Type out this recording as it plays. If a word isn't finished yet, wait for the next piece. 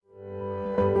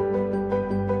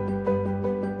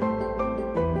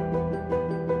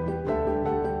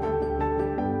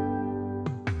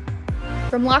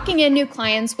From locking in new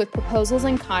clients with proposals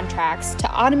and contracts to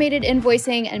automated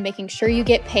invoicing and making sure you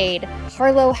get paid,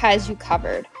 Harlow has you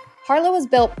covered. Harlow is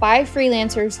built by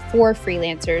freelancers for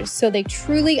freelancers, so they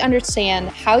truly understand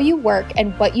how you work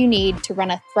and what you need to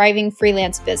run a thriving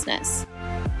freelance business.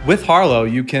 With Harlow,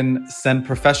 you can send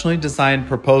professionally designed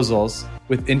proposals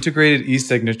with integrated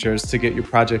e-signatures to get your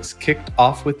projects kicked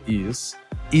off with ease,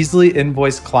 easily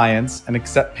invoice clients and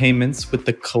accept payments with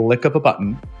the click of a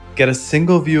button, get a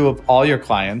single view of all your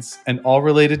clients and all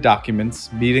related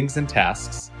documents, meetings, and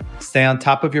tasks, stay on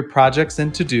top of your projects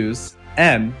and to-dos,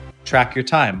 and track your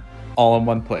time all in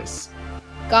one place.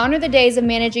 Gone are the days of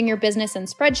managing your business in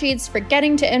spreadsheets,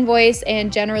 forgetting to invoice,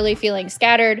 and generally feeling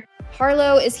scattered.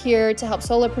 Harlow is here to help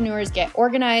solopreneurs get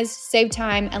organized, save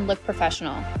time, and look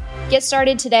professional. Get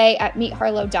started today at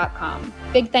meetharlow.com.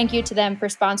 Big thank you to them for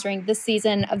sponsoring this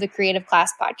season of the Creative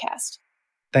Class podcast.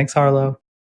 Thanks, Harlow.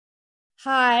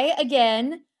 Hi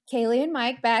again, Kaylee and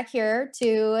Mike back here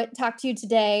to talk to you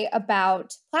today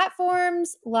about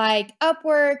platforms like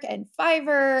Upwork and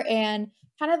Fiverr and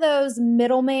kind of those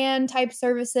middleman type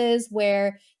services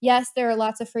where, yes, there are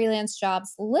lots of freelance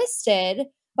jobs listed,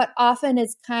 but often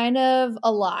it's kind of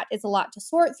a lot. It's a lot to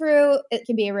sort through. It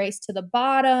can be a race to the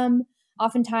bottom.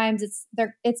 Oftentimes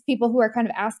it's people who are kind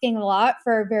of asking a lot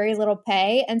for very little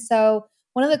pay. And so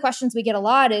one of the questions we get a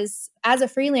lot is, as a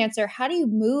freelancer, how do you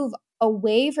move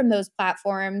away from those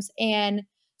platforms and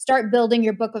start building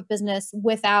your book of business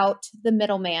without the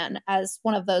middleman as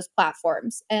one of those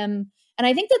platforms? And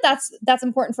I think that's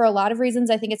important for a lot of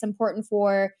reasons. I think it's important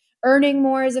for earning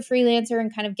more as a freelancer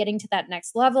and kind of getting to that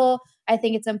next level. I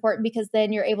think it's important because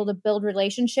then you're able to build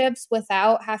relationships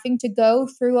without having to go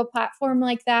through a platform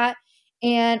like that.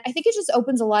 And I think it just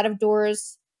opens a lot of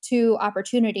doors to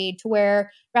opportunity, to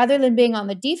where rather than being on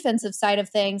the defensive side of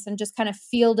things and just kind of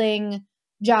fielding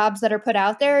jobs that are put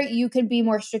out there, you can be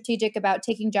more strategic about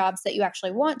taking jobs that you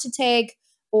actually want to take,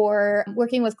 or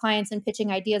working with clients and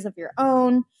pitching ideas of your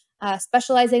own,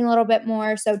 specializing a little bit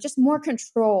more. So just more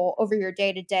control over your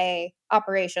day-to-day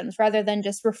operations rather than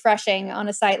just refreshing on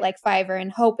a site like Fiverr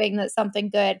and hoping that something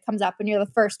good comes up and you're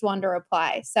the first one to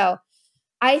reply. So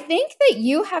I think that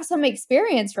you have some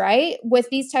experience, right, with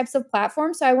these types of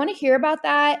platforms. So I want to hear about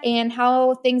that and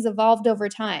how things evolved over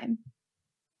time.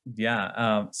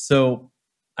 Yeah. So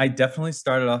I definitely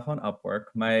started off on Upwork.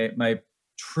 My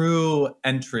true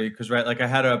entry, because I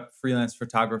had a freelance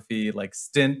photography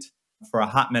stint for a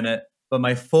hot minute, but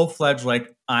my full-fledged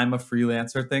I'm a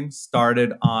freelancer thing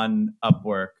started on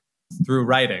Upwork through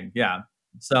writing. Yeah.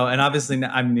 So, and obviously,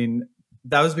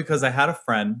 that was because I had a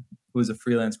friend who was a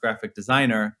freelance graphic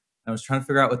designer. I was trying to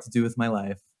figure out what to do with my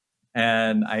life,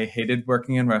 and I hated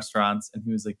working in restaurants. And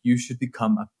he was like, "You should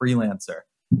become a freelancer."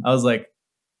 I was like,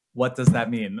 what does that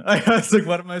mean? I was like,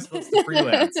 what am I supposed to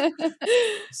freelance?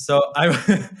 So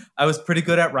I was pretty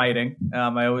good at writing.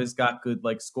 I always got good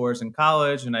scores in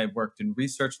college, and I worked in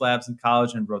research labs in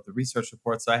college and wrote the research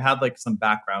reports. So I had some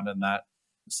background in that.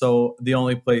 So the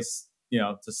only place,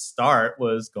 to start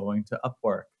was going to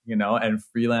Upwork, and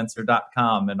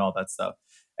freelancer.com and all that stuff.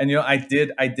 And, I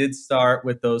did start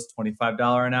with those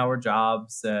 $25 an hour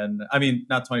jobs, and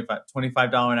not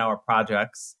 $25 an hour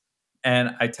projects.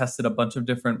 And I tested a bunch of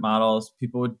different models.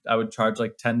 I would charge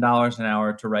 $10 an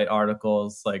hour to write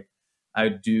articles. I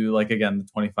would do again, the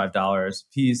 $25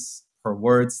 piece per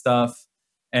word stuff.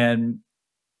 And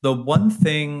the one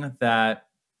thing that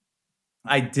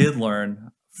I did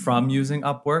learn from using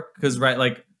Upwork, because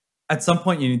at some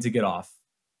point you need to get off.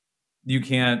 You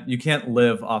can't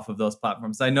live off of those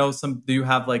platforms. I know some do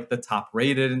have the top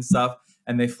rated and stuff,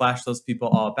 and they flash those people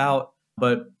all about.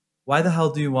 But why the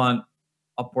hell do you want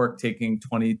Upwork taking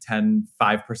 20, 10,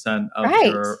 5% of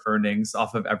your earnings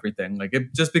off of everything?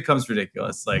 It just becomes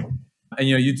ridiculous. And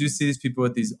you do see these people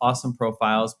with these awesome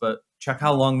profiles, but check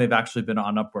how long they've actually been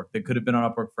on Upwork. They could have been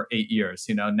on Upwork for 8 years.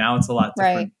 Now it's a lot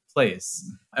different place.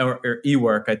 Or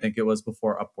eWork, I think it was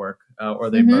before Upwork,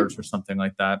 or they merged or something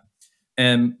like that.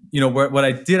 And what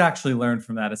I did actually learn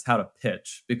from that is how to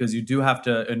pitch, because you do have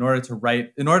to, in order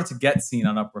to get seen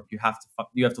on Upwork, you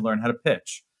have to learn how to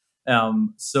pitch.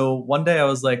 So one day I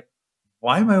was like,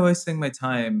 why am I wasting my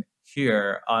time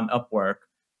here on Upwork?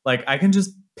 I can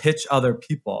just pitch other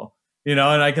people, and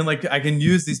I can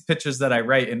use these pitches that I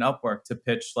write in Upwork to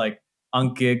pitch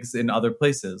on gigs in other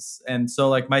places. And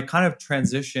so my kind of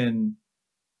transition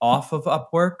off of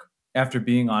Upwork after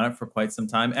being on it for quite some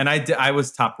time. And I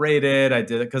was top rated. I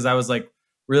did it because I was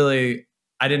really,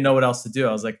 I didn't know what else to do.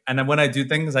 I was and when I do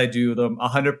things, I do them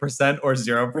 100% or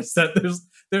 0%.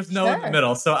 There's no in the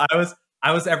middle. So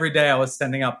I was every day I was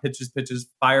sending out pitches,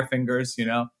 fire fingers,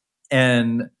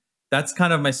 and that's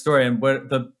kind of my story. And what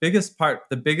the biggest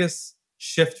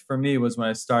shift for me was when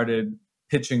I started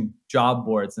pitching job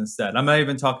boards instead. I'm not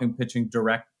even talking pitching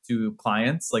direct to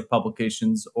clients like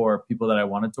publications or people that I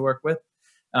wanted to work with.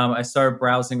 I started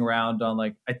browsing around on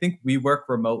I think We Work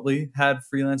Remotely had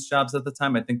freelance jobs at the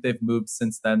time. I think they've moved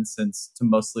since then to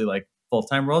mostly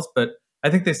full-time roles, but I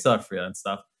think they still have freelance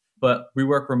stuff. But We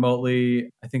Work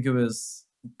Remotely, I think it was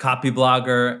Copy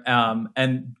Blogger,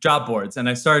 and job boards. And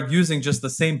I started using just the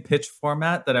same pitch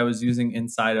format that I was using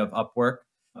inside of Upwork.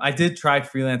 I did try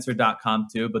freelancer.com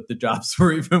too, but the jobs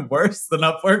were even worse than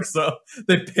Upwork. So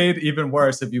they paid even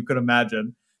worse, if you could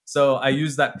imagine. So I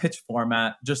used that pitch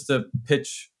format just to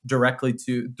pitch directly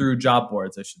through job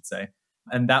boards, I should say.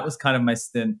 And that was kind of my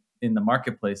stint in the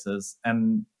marketplaces.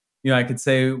 And, I could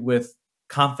say with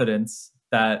confidence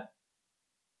that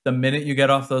the minute you get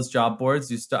off those job boards,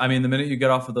 the minute you get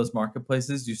off of those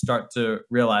marketplaces, you start to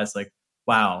realize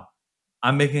wow,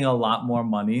 I'm making a lot more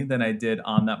money than I did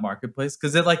on that marketplace.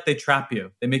 Cause they trap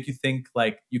you. They make you think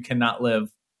you cannot live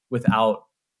without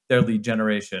their lead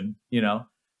generation,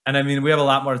 And we have a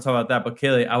lot more to talk about that, but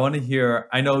Kaylee, I want to hear,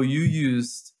 I know you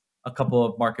used a couple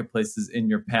of marketplaces in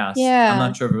your past. Yeah. I'm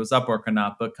not sure if it was Upwork or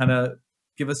not, but kind of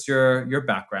give us your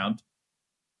background.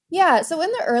 Yeah. So in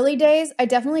the early days, I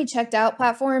definitely checked out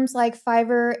platforms like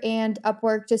Fiverr and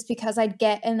Upwork just because I'd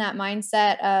get in that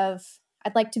mindset of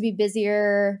I'd like to be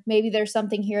busier. Maybe there's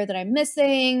something here that I'm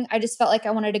missing. I just felt like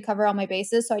I wanted to cover all my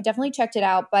bases. So I definitely checked it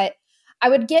out. But I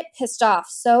would get pissed off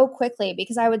so quickly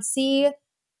because I would see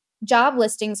job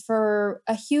listings for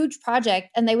a huge project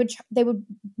and they would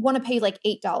want to pay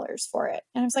 $8 for it.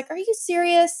 And I was like, are you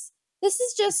serious? This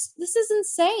is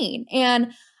insane.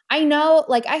 And I know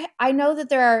I know that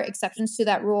there are exceptions to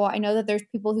that rule. I know that there's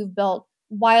people who've built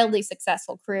wildly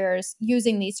successful careers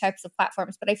using these types of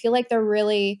platforms, but I feel like they're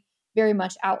really very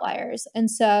much outliers. And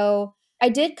so I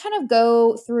did kind of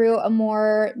go through a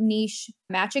more niche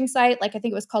matching site. I think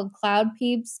it was called Cloud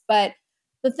Peeps, but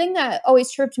the thing that always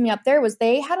tripped me up there was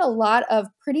they had a lot of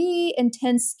pretty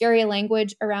intense, scary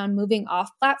language around moving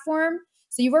off platform.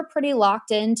 So you were pretty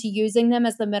locked into using them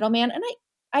as the middleman. And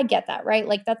I get that, right?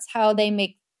 That's how they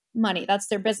make money. That's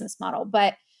their business model.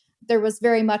 But there was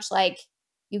very much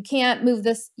you can't move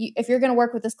this. If you're going to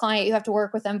work with this client, you have to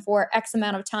work with them for X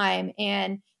amount of time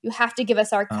and you have to give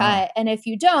us our cut. And if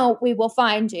you don't, we will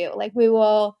find you. We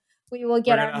will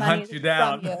get our money hunt you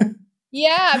down. from you.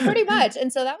 Yeah, pretty much.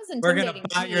 And so that was intimidating. We're going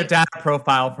to buy your data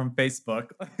profile from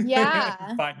Facebook.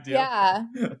 Yeah. Find you. Yeah.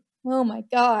 Oh my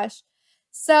gosh.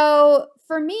 So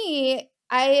for me,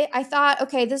 I thought,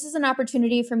 okay, this is an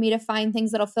opportunity for me to find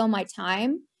things that'll fill my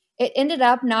time. It ended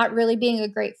up not really being a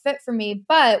great fit for me.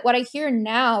 But what I hear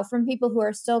now from people who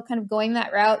are still kind of going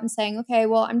that route and saying, okay,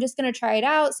 well, I'm just going to try it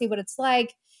out, see what it's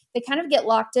like. They kind of get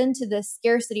locked into this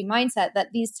scarcity mindset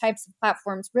that these types of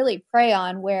platforms really prey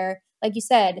on where, like you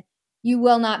said, you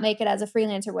will not make it as a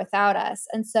freelancer without us.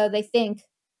 And so they think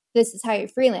this is how you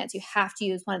freelance. You have to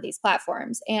use one of these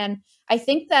platforms. And I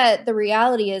think that the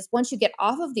reality is once you get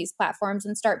off of these platforms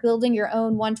and start building your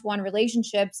own one-to-one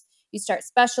relationships, you start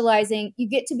specializing, you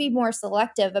get to be more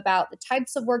selective about the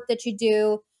types of work that you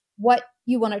do, what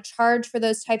you want to charge for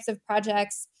those types of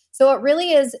projects. So it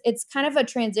really is, it's kind of a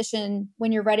transition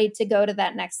when you're ready to go to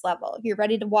that next level. You're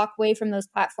ready to walk away from those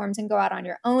platforms and go out on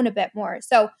your own a bit more.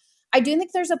 So I do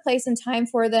think there's a place and time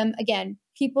for them. Again,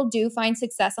 people do find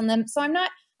success on them. So I'm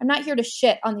not here to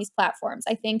shit on these platforms.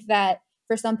 I think that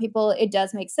for some people, it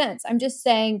does make sense. I'm just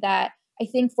saying that I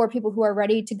think for people who are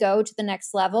ready to go to the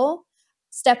next level,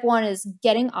 step one is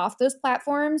getting off those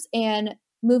platforms and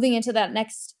moving into that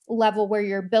next level where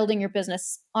you're building your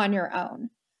business on your own.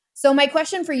 So my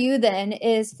question for you then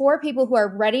is for people who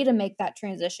are ready to make that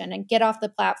transition and get off the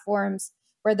platforms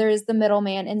where there is the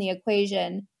middleman in the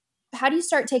equation, how do you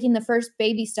start taking the first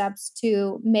baby steps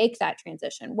to make that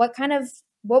transition? What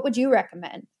would you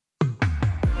recommend?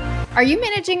 Are you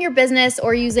managing your business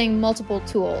or using multiple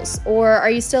tools? Or are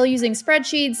you still using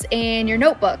spreadsheets and your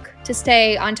notebook to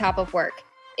stay on top of work?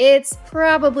 It's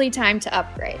probably time to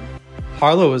upgrade.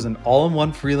 Harlow is an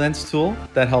all-in-one freelance tool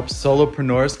that helps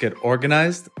solopreneurs get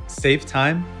organized, save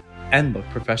time, and look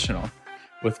professional.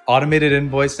 With automated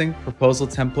invoicing, proposal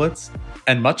templates,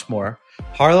 and much more,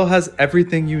 Harlow has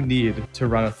everything you need to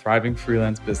run a thriving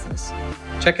freelance business.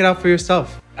 Check it out for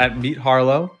yourself at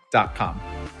meetharlow.com.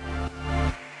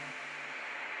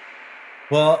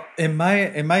 Well, in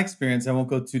my experience, I won't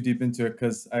go too deep into it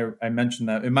because I mentioned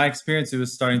that. In my experience, it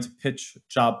was starting to pitch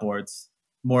job boards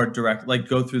more direct,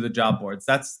 go through the job boards.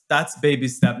 That's baby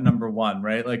step number one,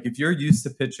 right? If you're used to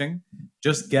pitching,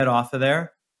 just get off of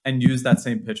there and use that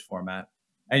same pitch format.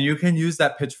 And you can use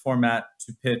that pitch format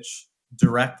to pitch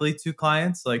directly to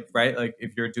clients, right?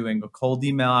 If you're doing a cold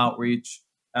email outreach,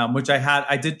 which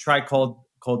I did try cold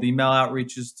email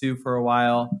outreaches too for a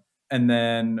while. And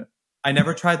then I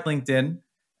never tried LinkedIn,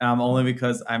 only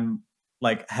because I'm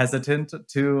like hesitant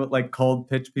to like cold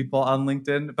pitch people on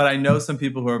LinkedIn. But I know some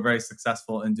people who are very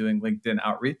successful in doing LinkedIn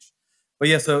outreach. But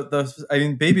yeah, so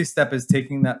baby step is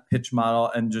taking that pitch model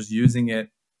and just using it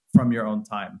from your own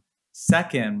time.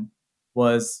 Second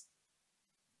was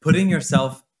putting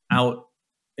yourself out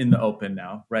in the open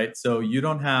now, right? So you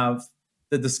don't have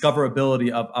the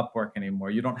discoverability of Upwork anymore.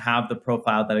 You don't have the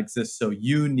profile that exists. So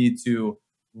you need to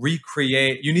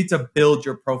you need to build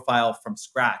your profile from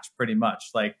scratch pretty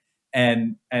much, like,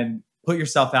 and put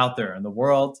yourself out there in the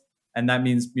world. And that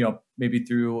means, maybe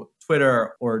through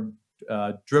Twitter or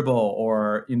Dribble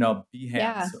or,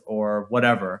 Behance or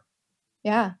whatever.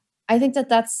 Yeah. I think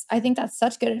that's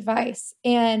such good advice.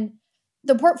 And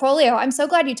the portfolio, I'm so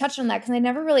glad you touched on that because I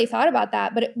never really thought about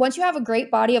that. But once you have a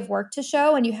great body of work to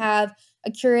show and you have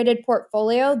a curated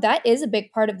portfolio, that is a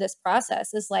big part of this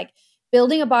process, is like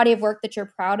building a body of work that you're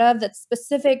proud of, that's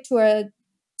specific to a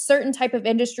certain type of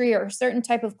industry or a certain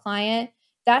type of client.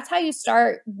 That's how you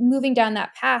start moving down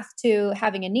that path to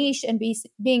having a niche and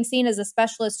being seen as a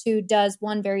specialist who does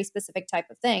one very specific type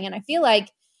of thing. And I feel like,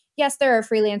 yes, there are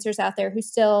freelancers out there who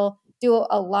still do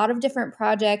a lot of different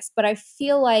projects, but I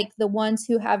feel like the ones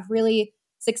who have really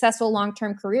successful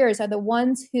long-term careers are the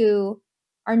ones who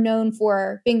are known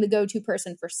for being the go-to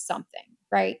person for something,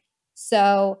 right?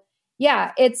 So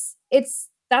yeah,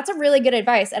 that's a really good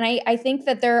advice. And I think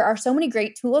that there are so many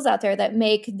great tools out there that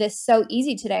make this so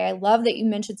easy today. I love that you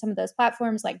mentioned some of those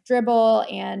platforms like Dribble.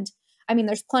 And I mean,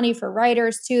 there's plenty for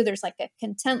writers too. There's like a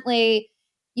Contently.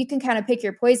 You can kind of pick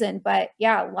your poison, but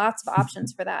yeah, lots of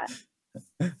options for that.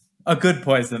 A good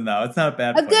poison, though. It's not a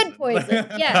bad poison. A good poison,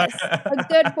 yes. A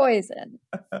good poison.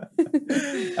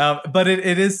 But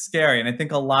it is scary. And I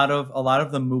think a lot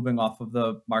of them moving off of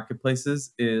the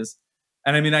marketplaces is,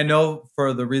 and I mean, I know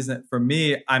for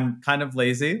me, I'm kind of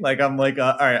lazy. Like I'm like,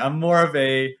 all right, I'm more of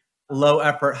a low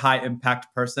effort, high impact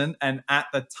person. And at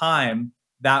the time,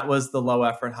 that was the low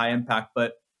effort, high impact.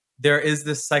 But there is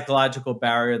this psychological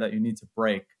barrier that you need to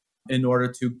break in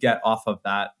order to get off of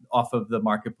the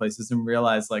marketplaces and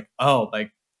realize like, oh,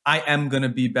 like I am going to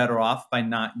be better off by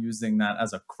not using that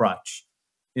as a crutch,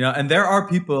 and there are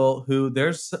people who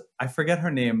I forget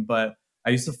her name, but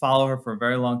I used to follow her for a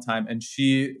very long time. And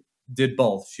she did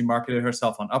both. She marketed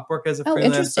herself on Upwork as a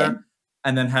freelancer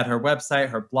and then had her website,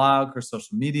 her blog, her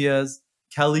social medias.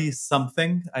 Kelly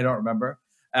something, I don't remember.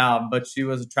 But she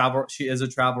is a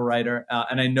travel writer.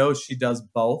 And I know she does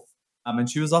both. And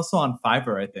she was also on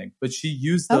Fiverr, I think. But she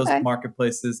used those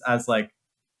marketplaces as like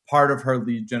part of her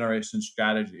lead generation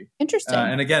strategy. Interesting.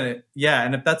 And again,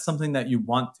 and if that's something that you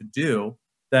want to do,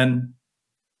 then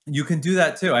you can do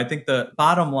that too. I think the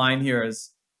bottom line here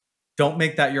is don't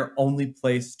make that your only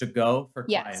place to go for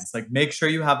clients. Like make sure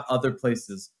you have other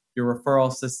places, your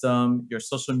referral system, your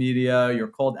social media, your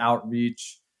cold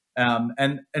outreach.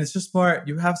 And it's just more,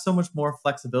 you have so much more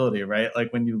flexibility, right?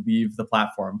 Like when you leave the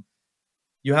platform,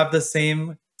 you have the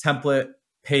same template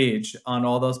page on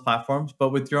all those platforms, but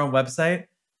with your own website,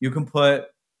 you can put,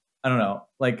 I don't know,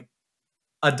 like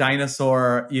a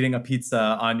dinosaur eating a pizza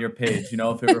on your page,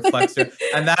 if it reflects your,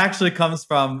 and that actually comes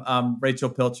from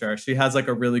Rachel Pilcher. She has like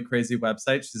a really crazy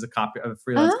website. She's a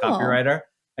freelance copywriter,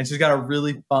 and she's got a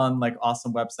really fun, like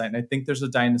awesome website. And I think there's a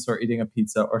dinosaur eating a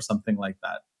pizza or something like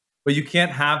that, but you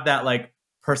can't have that like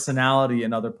personality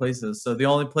in other places. So the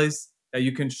only place that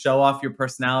you can show off your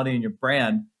personality and your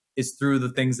brand is through the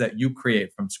things that you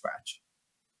create from scratch.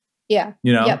 Yeah.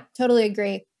 Yep. Totally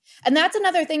agree. And that's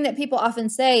another thing that people often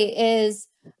say is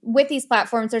with these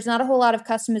platforms, there's not a whole lot of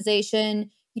customization.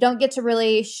 You don't get to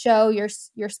really show your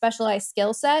specialized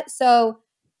skill set. So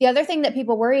the other thing that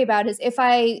people worry about is if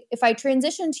I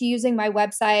transition to using my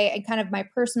website and kind of my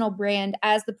personal brand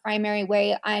as the primary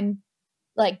way I'm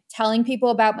like telling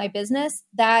people about my business,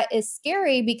 that is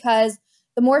scary because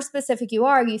the more specific you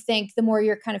are, you think the more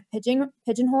you're kind of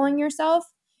pigeonholing yourself.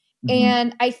 Mm-hmm.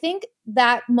 And I think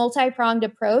that multi-pronged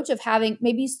approach of having,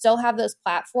 maybe you still have those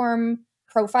platform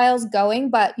profiles going,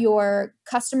 but your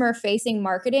customer facing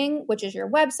marketing, which is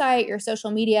your website, your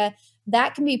social media,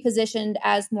 that can be positioned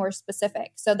as more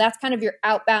specific. So that's kind of your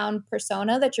outbound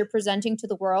persona that you're presenting to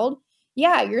the world.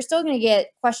 Yeah, you're still going to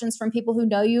get questions from people who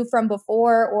know you from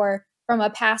before or from a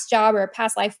past job or a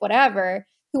past life, whatever,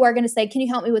 who are going to say, can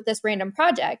you help me with this random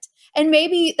project? And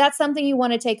maybe that's something you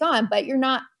want to take on, but you're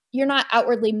not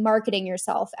outwardly marketing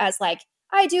yourself as like,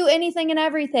 I do anything and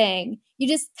everything. You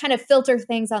just kind of filter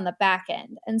things on the back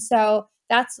end. And so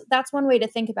that's one way to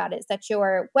think about it, is that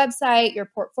your website, your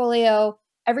portfolio,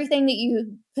 everything that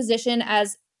you position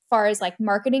as far as like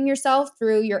marketing yourself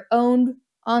through your own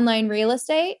online real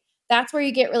estate, that's where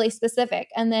you get really specific.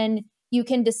 And then you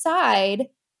can decide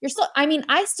you're still, I mean,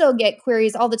 I still get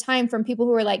queries all the time from people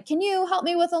who are like, can you help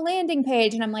me with a landing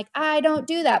page? And I'm like, I don't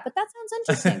do that, but that sounds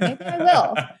interesting. Maybe I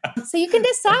will. So you can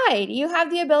decide. You have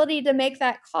the ability to make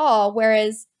that call.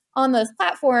 Whereas on those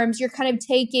platforms, you're kind of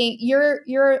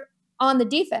you're on the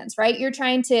defense, right? You're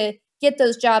trying to get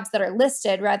those jobs that are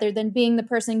listed rather than being the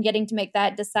person getting to make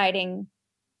that deciding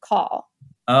call.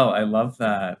 Oh, I love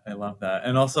that. I love that.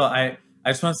 And also, I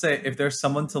just want to say, if there's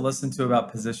someone to listen to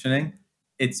about positioning,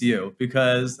 it's you.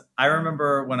 Because I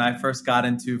remember when I first got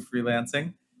into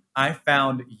freelancing, I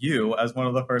found you as one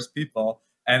of the first people.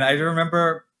 And I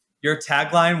remember your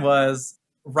tagline was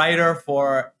writer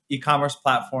for e-commerce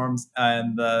platforms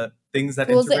and the things that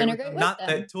Tools that integrate with them. Not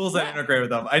them. the tools that integrate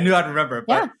with them. I knew how to remember it,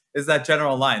 but is that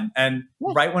general line. And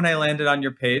right when I landed on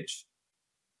your page,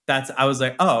 I was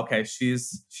like, oh, okay,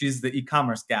 she's the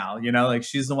e-commerce gal, you know, like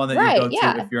she's the one that you go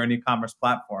to if you're an e-commerce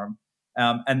platform.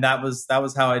 And that was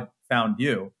how I found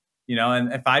you, you know,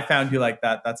 and if I found you like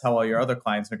that, that's how all your other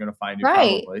clients are going to find you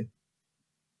probably.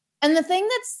 And the thing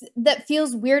that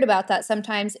feels weird about that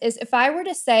sometimes is if I were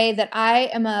to say that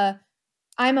I'm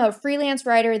a freelance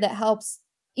writer that helps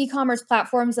e-commerce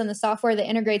platforms and the software that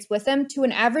integrates with them, to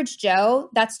an average Joe,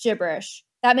 that's gibberish.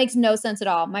 That makes no sense at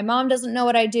all. My mom doesn't know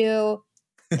what I do.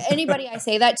 Anybody I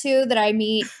say that to that I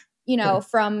meet, you know,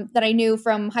 that I knew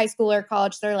from high school or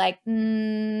college, they're like,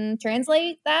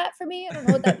 translate that for me. I don't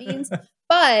know what that means.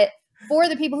 But for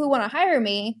the people who want to hire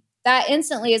me, that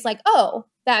instantly is like, oh,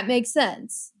 that makes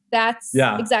sense. That's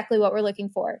exactly what we're looking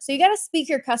for. So you got to speak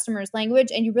your customer's language,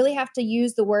 and you really have to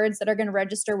use the words that are going to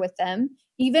register with them,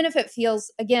 even if it feels,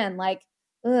 again, like,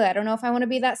 I don't know if I want to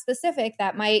be that specific.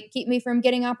 That might keep me from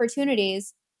getting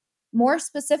opportunities. More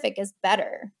specific is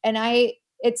better. And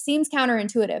it seems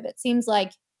counterintuitive. It seems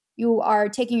like you are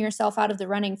taking yourself out of the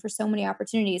running for so many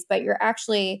opportunities, but you're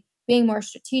actually being more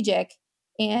strategic.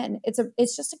 And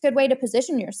it's just a good way to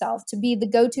position yourself to be the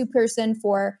go-to person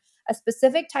for a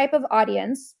specific type of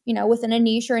audience, you know, within a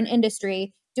niche or an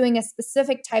industry, doing a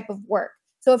specific type of work.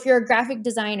 So if you're a graphic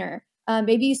designer,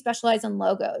 maybe you specialize in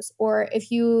logos, or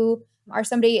if you are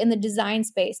somebody in the design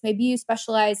space, maybe you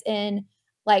specialize in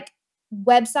like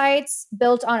websites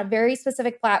built on a very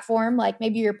specific platform, like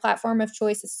maybe your platform of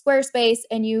choice is Squarespace,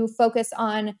 and you focus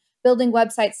on building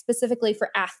websites specifically for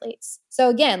athletes. So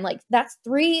again, like that's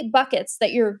 3 buckets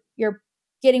that you're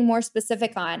getting more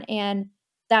specific on. And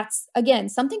that's, again,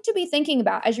 something to be thinking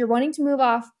about as you're wanting to move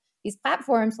off these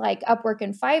platforms like Upwork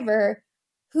and Fiverr.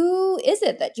 Who is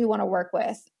it that you want to work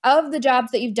with? Of the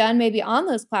jobs that you've done maybe on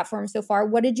those platforms so far,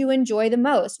 what did you enjoy the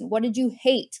most? And what did you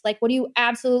hate? Like, what do you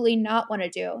absolutely not want to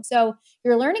do? So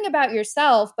you're learning about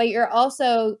yourself, but you're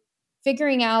also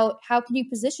figuring out how can you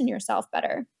position yourself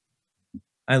better.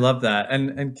 I love that.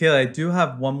 And Kayla, I do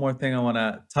have one more thing I want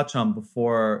to touch on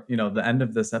before, you know, the end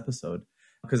of this episode,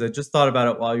 because I just thought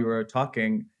about it while you were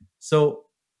talking. So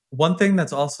one thing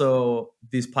that's also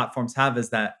these platforms have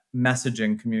is that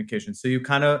messaging communication. So you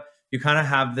kind of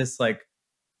have this like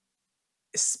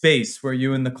space where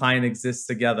you and the client exist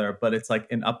together, but it's like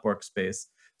an Upwork space.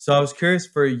 So I was curious,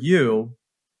 for you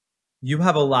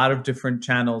have a lot of different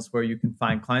channels where you can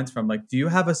find clients from. Like, do you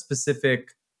have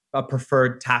a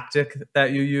preferred tactic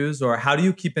that you use, or how do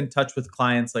you keep in touch with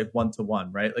clients like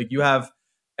one-to-one, right? Like, you have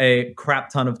a crap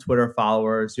ton of Twitter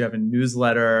followers, you have a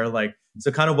newsletter, like,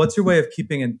 so kind of what's your way of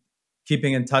keeping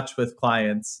in touch with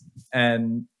clients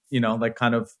and, you know, like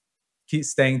kind of keep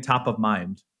staying top of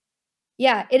mind?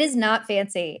 Yeah, it is not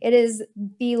fancy. It is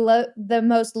the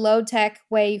most low-tech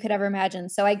way you could ever imagine.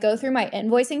 So I go through my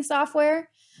invoicing software,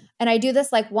 and I do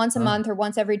this like once a month or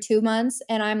once every 2 months.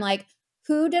 And I'm like,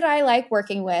 who did I like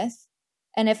working with?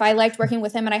 And if I liked working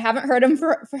with him and I haven't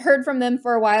heard from them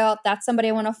for a while, that's somebody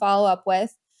I want to follow up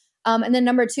with. And then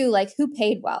number 2, like, who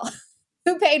paid well?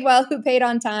 Who paid well? Who paid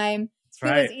on time? Who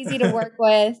was easy to work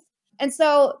with? And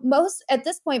so at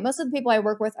this point, most of the people I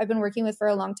work with, I've been working with for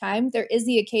a long time. There is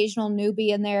the occasional newbie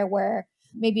in there where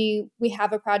maybe we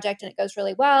have a project and it goes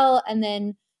really well. And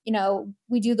then, you know,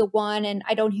 we do the one and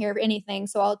I don't hear anything.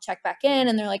 So I'll check back in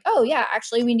and they're like, oh yeah,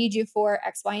 actually we need you for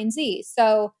X, Y, and Z.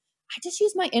 So I just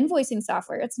use my invoicing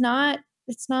software. It's not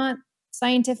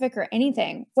scientific or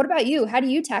anything. What about you? How do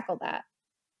you tackle that?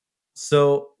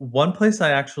 So one place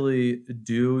I actually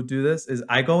do this is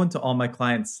I go into all my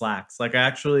clients' Slacks. Like, I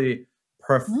actually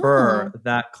prefer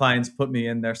that clients put me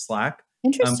in their Slack.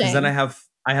 Interesting. Because then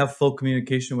I have full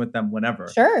communication with them whenever.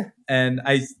 Sure. And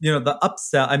the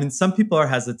upsell, I mean, some people are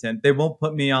hesitant. They won't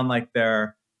put me on like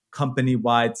their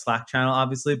company-wide Slack channel,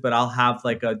 obviously, but I'll have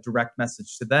like a direct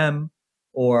message to them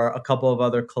or a couple of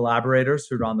other collaborators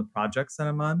who are on the projects that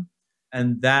I'm on.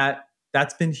 And that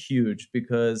that's been huge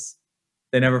because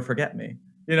they never forget me.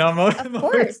 You know, I'm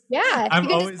course. Yeah. I'm You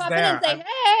can always just pop in there. and say,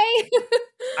 hey.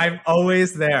 I'm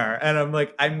always there. And I'm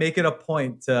like, I make it a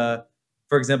point to,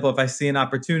 for example, if I see an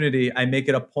opportunity, I make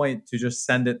it a point to just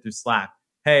send it through Slack.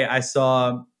 Hey, I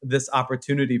saw this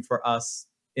opportunity for us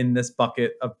in this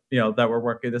bucket of, that we're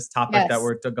working, this topic that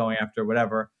we're going after,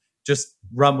 whatever. Just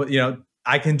run with,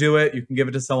 I can do it. You can give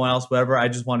it to someone else, whatever. I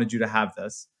just wanted you to have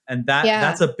this. And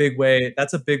that's a big way.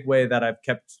 That's a big way that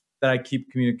I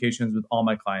keep communications with all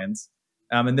my clients.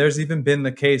 And there's even been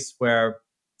the case where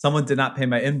someone did not pay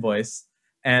my invoice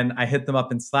and I hit them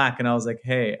up in Slack and I was like,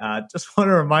 hey, just want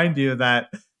to remind you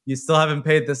that you still haven't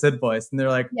paid this invoice. And they're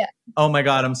like, oh my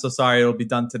God, I'm so sorry. It'll be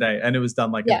done today. And it was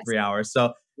done like in 3 hours.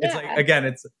 So it's like,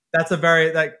 again, that's a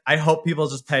very, like, I hope people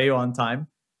just pay you on time.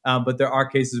 But there are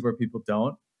cases where people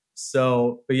don't.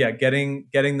 So, but yeah, getting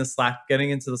into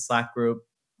the Slack group.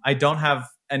 I don't have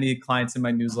any clients in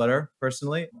my newsletter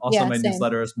personally. Also, my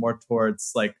newsletter is more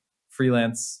towards like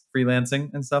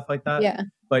freelancing and stuff like that. Yeah.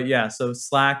 But yeah, so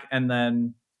Slack and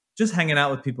then just hanging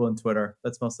out with people on Twitter.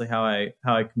 That's mostly how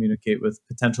I communicate with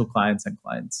potential clients and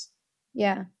clients.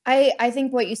 Yeah. I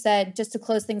think what you said, just to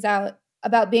close things out,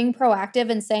 about being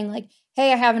proactive and saying like,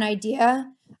 hey, I have an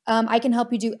idea. I can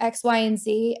help you do X, Y, and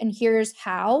Z, and here's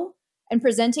how. And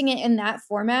presenting it in that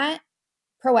format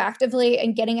proactively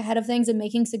and getting ahead of things and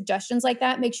making suggestions like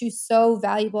that makes you so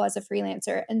valuable as a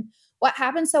freelancer. And what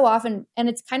happens so often, and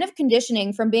it's kind of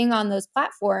conditioning from being on those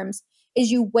platforms,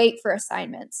 is you wait for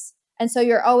assignments. And so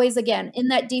you're always, again, in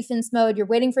that defense mode. You're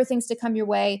waiting for things to come your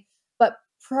way. But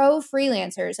pro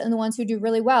freelancers and the ones who do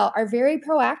really well are very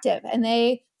proactive, and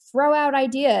they throw out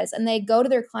ideas and they go to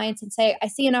their clients and say, I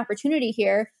see an opportunity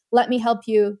here. Let me help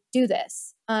you do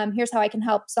this. Here's how I can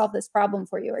help solve this problem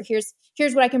for you. Or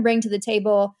here's what I can bring to the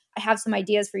table. I have some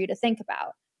ideas for you to think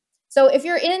about. So if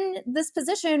you're in this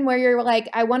position where you're like,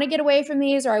 I want to get away from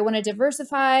these, or I want to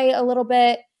diversify a little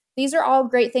bit, these are all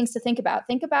great things to think about.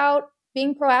 Think about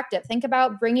being proactive. Think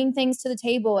about bringing things to the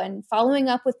table and following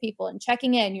up with people and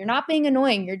checking in. You're not being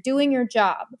annoying. You're doing your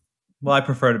job. Well, I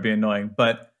prefer to be annoying,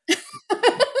 but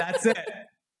that's it.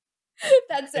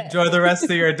 That's it. Enjoy the rest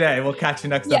of your day. We'll catch you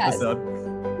next episode.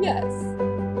 Yes.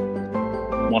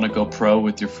 Want to go pro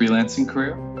with your freelancing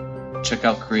career? Check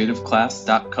out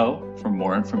creativeclass.co for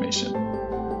more information.